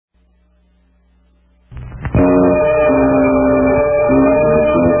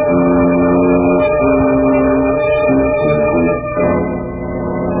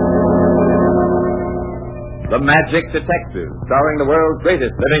The Magic Detective, starring the world's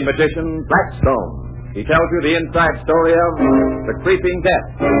greatest living magician, Blackstone. He tells you the inside story of the creeping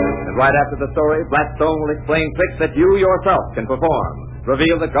death. And right after the story, Blackstone will explain tricks that you yourself can perform.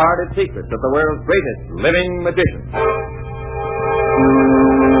 Reveal the guarded secrets of the world's greatest living magician.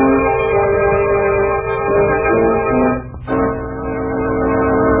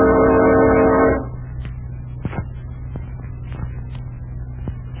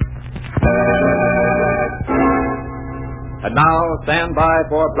 And now, stand by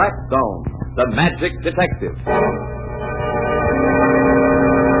for Blackstone, the Magic Detective.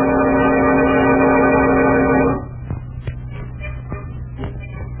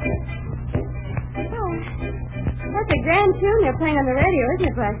 Grand tune they're playing on the radio, isn't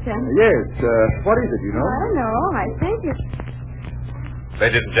it, Blackstone? Yes. What is it, you know? I don't know. I think it's...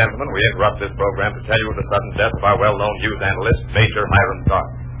 Ladies and gentlemen, we interrupt this program to tell you of the sudden death of our well-known news analyst, Major Hiram Stark.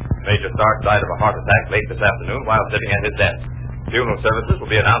 Major Stark died of a heart attack late this afternoon while sitting at his desk. Funeral services will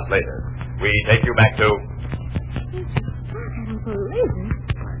be announced later. We take you back to... I don't believe it.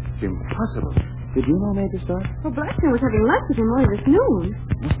 It's impossible. Did you know Major Stark? Well, Blackstone was having lunch with him early this noon.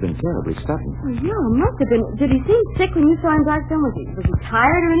 Must have been terribly sudden. Oh, yeah, it must have been. Did he seem sick when you saw him, Blackstone? Was he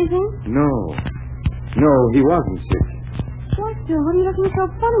tired or anything? No. No, he wasn't sick. Blackstone, what are you looking so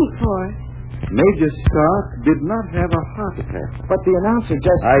funny for? Major Stark did not have a heart attack. But the announcer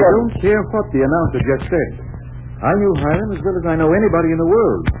just I said... don't care what the announcer just said. I knew Hiram as well as I know anybody in the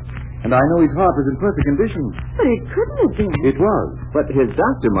world. And I know his heart was in perfect condition. But it couldn't have been. It was. But his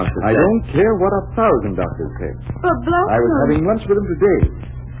doctor must have I said... don't care what 1,000 doctors said. But Blackstone... I was having lunch with him today.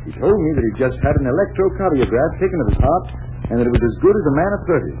 He told me that he just had an electrocardiograph taken of his heart and that it was as good as a man of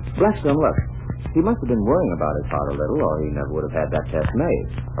 30. Blackstone, look. He must have been worrying about his heart a little, or he never would have had that test made.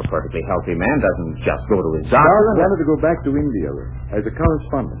 A perfectly healthy man doesn't just go to his doctor. Stark wanted to go back to India as a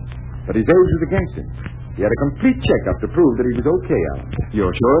correspondent, but his age was against him. He had a complete checkup to prove that he was okay, Alan.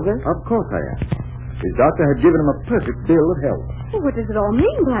 You're sure of this? Of course I am. His doctor had given him a perfect bill of health. Well, what does it all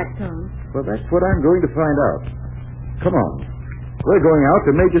mean, Blackstone? Well, that's what I'm going to find out. Come on. We're going out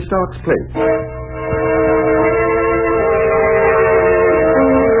to Major Stark's place.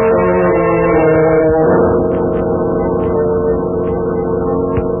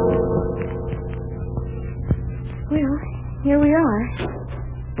 Well, here we are.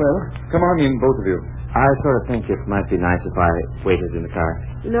 Well, come on in, both of you. I sort of think it might be nice if I waited in the car.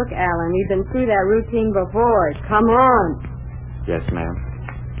 Look, Alan, we've been through that routine before. Come on. Yes, ma'am.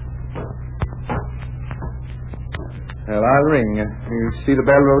 Well, I'll ring. You see the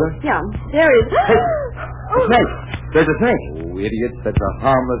bell, Rhoda? Yeah, there is. Hey, Oh. a snake. There's a snake. Oh, idiot. That's a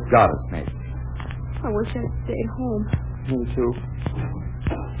harmless goddess snake. I wish I'd stayed home. Me too.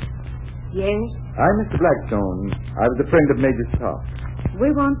 Yes? I'm Mr. Blackstone. I was a friend of Major Stark.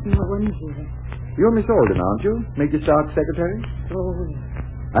 We want no one here. You're Miss Alden, aren't you? Major Stark's secretary? Oh,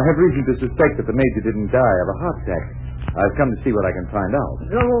 I have reason to suspect that the Major didn't die of a heart attack. I've come to see what I can find out.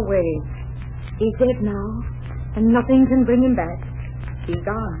 go away. He's dead now, and nothing can bring him back. He's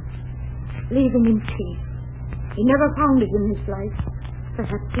gone. Leave him in peace. He never found it in this life.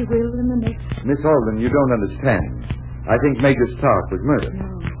 Perhaps he will in the next. Miss Alden, you don't understand. I think Major Stark was murdered.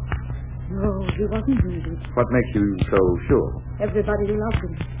 No, he wasn't murdered. What makes you so sure? Everybody loved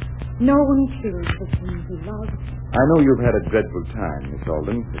him. No one killed the thing he loved. I know you've had a dreadful time, Miss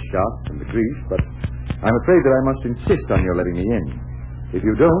Alden, the shock and the grief, but I'm afraid that I must insist on your letting me in. If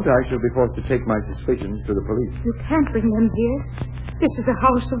you don't, I shall be forced to take my suspicions to the police. You can't bring them here. This is a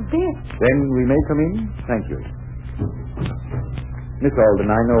house of death. Then we may come in? Thank you. Miss Alden,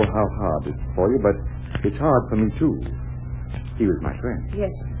 I know how hard it's for you, but it's hard for me, too. He was my friend.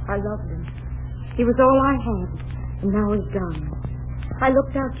 Yes, I loved him. He was all I had, and now he's gone. I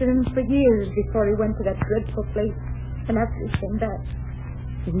looked after him for years before he went to that dreadful place, and after he came back,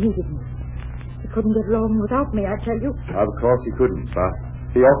 he needed me. He couldn't get along without me, I tell you. Of course he couldn't, but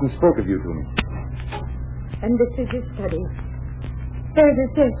he often spoke of you to me. And this is his study. There's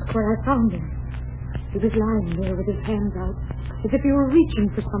his desk where I found him. He was lying there with his hands out, as if he were reaching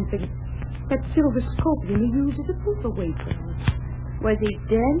for something. That silver scorpion he used as a paperweight for us. Was he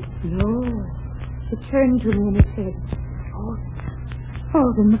dead? No. He turned to me and he said, Oh,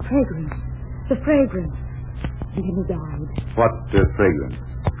 then the fragrance. The fragrance. And then he died. What fragrance?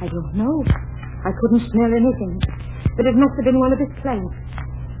 I don't know. I couldn't smell anything. But it must have been one of his plants.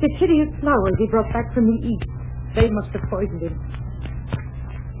 The hideous flowers he brought back from the east. They must have poisoned him.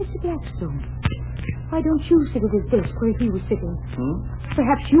 Mr. Blackstone, why don't you sit at his desk where he was sitting?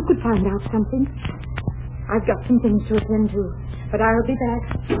 Perhaps you could find out something. I've got some things to attend to, but I'll be back.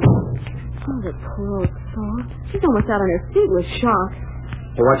 Oh, the poor old soul. She's almost out on her feet with shock.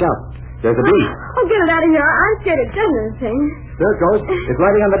 Hey, watch out. There's a bee. Oh, get it out of here. I'm scared it does anything. There it goes. It's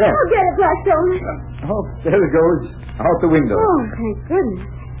lighting on the desk. Oh, get it, Blackstone. Oh, there it goes. Out the window. Oh, thank goodness.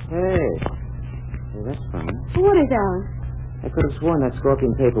 Hey, that's funny. What is Alan? I could have sworn that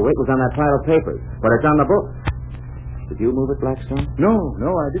scorpion paperweight was on that pile of papers, but it's on the book. Did you move it, Blackstone? No,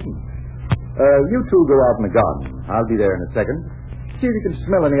 I didn't. You two go out in the garden. I'll be there in a second. See if you can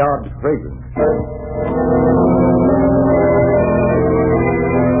smell any odd fragrance.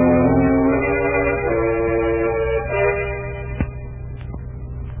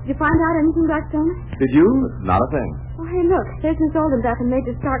 Did you find out anything, Blackstone? Did you? Not a thing. Oh, hey, look. There's Miss Alden back in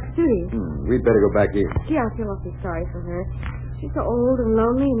Major Stark's studio. We'd better go back in. Gee, I feel awfully sorry for her. She's so old and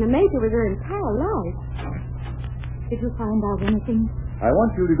lonely, and the Major was her entire life. Did you find out anything? I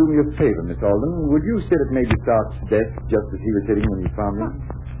want you to do me a favor, Miss Alden. Would you sit at Major Stark's desk just as he was sitting when you found me?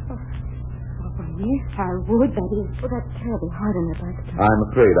 Oh, yes, I would. That is. Oh, that's terribly hard on her, Blackstone. I'm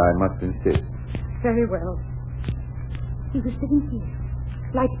afraid I must insist. Very well. He was sitting here,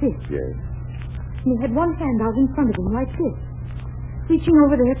 like this. Yes. And he had one hand out in front of him, like this, reaching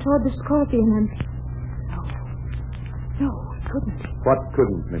over there toward the scorpion, and... No, it couldn't. What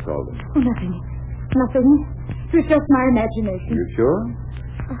couldn't, Miss Alden? Oh, nothing. Nothing. It was just my imagination. You sure?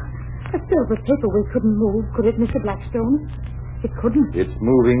 A silver paperweight couldn't move, could it, Mr. Blackstone? It couldn't. It's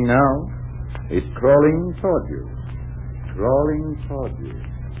moving now. It's crawling toward you. Crawling toward you.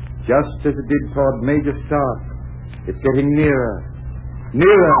 Just as it did toward Major Stark. It's getting nearer.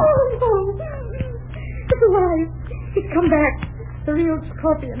 Nearer. Oh, it's alive. It's come back. The real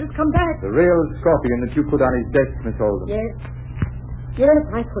scorpion has come back. The real scorpion that you put on his desk, Miss Alden. Yes. Yes,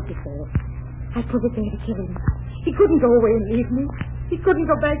 I put it there. I put it there to kill him. He couldn't go away and leave me. He couldn't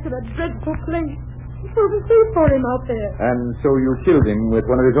go back to that dreadful place. It was safe for him out there. And so you killed him with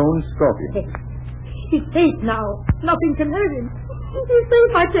one of his own scorpions. Yes. He's safe now. Nothing can hurt him. He's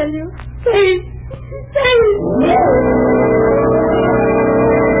safe, I tell you. Safe. Safe.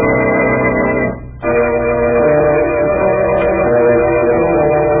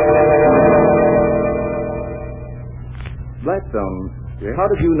 Blackstone, how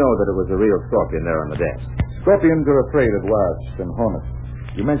did you know that it was a real scorpion there on the desk? Scorpions are afraid of wasps and hornets.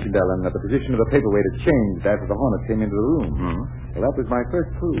 You mentioned, Ellen, that the position of the paperweight had changed after the hornet came into the room. Well, that was my first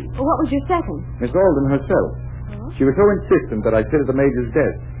clue. What was your second? Miss Alden herself. She was so insistent that I sit at the Major's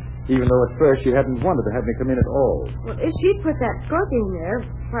desk, even though at first she hadn't wanted to have me come in at all. Well, if she'd put that scorpion there,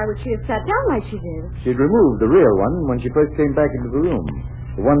 why would she have sat down like she did? She'd removed the real one when she first came back into the room.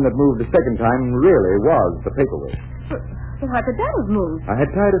 The one that moved the second time really was the paperweight. But how could that have moved? I had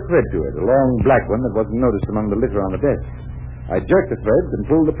tied a thread to it, a long black one that wasn't noticed among the litter on the desk. I jerked the thread and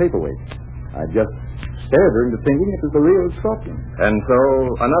pulled the paperweight. I just stared her into thinking it was the real scorpion. And so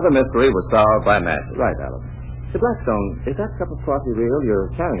another mystery was solved by magic. Right, Alan. Mr. Blackstone, is that cup of coffee real?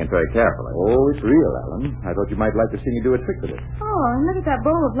 You're carrying it very carefully. Oh, it's real, Alan. I thought you might like to see me do a trick with it. Oh, and look at that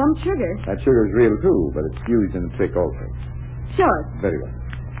bowl of lump sugar. That sugar's real, too, but it's used in the trick also. Sure. Very well.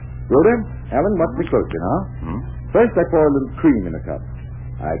 Rhoda, Alan, watch me closely now. First, I pour a little cream in the cup.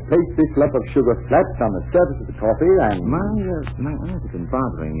 I place this lump of sugar flat on the surface of the coffee and... My eyes have been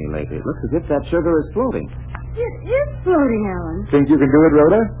bothering me lately. It looks as if that sugar is floating. It is floating, Alan. Think you can do it,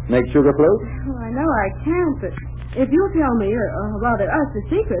 Rhoda? Make sugar float? Well, I know I can't, but if you'll tell me, rather us, the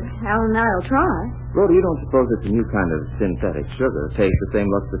secret, Alan and I'll try. Rhoda, you don't suppose it's a new kind of synthetic sugar? Tastes the same,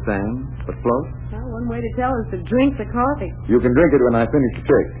 looks the same, but floats? Well, one way to tell is to drink the coffee. You can drink it when I finish the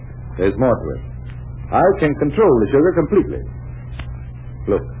trick. There's more to it. I can control the sugar completely.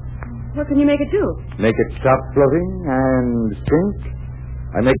 Look. What can you make it do? Make it stop floating and sink.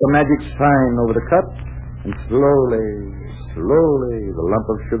 I make the magic sign over the cup, and slowly, the lump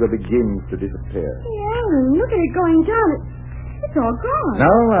of sugar begins to disappear. Yeah, Alan, look at it going down. It's all gone.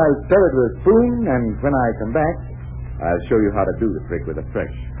 Now I'll stir it with a spoon, and when I come back, I'll show you how to do the trick with a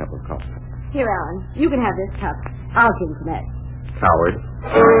fresh cup of coffee. Here, Alan, you can have this cup. I'll drink from that. Coward.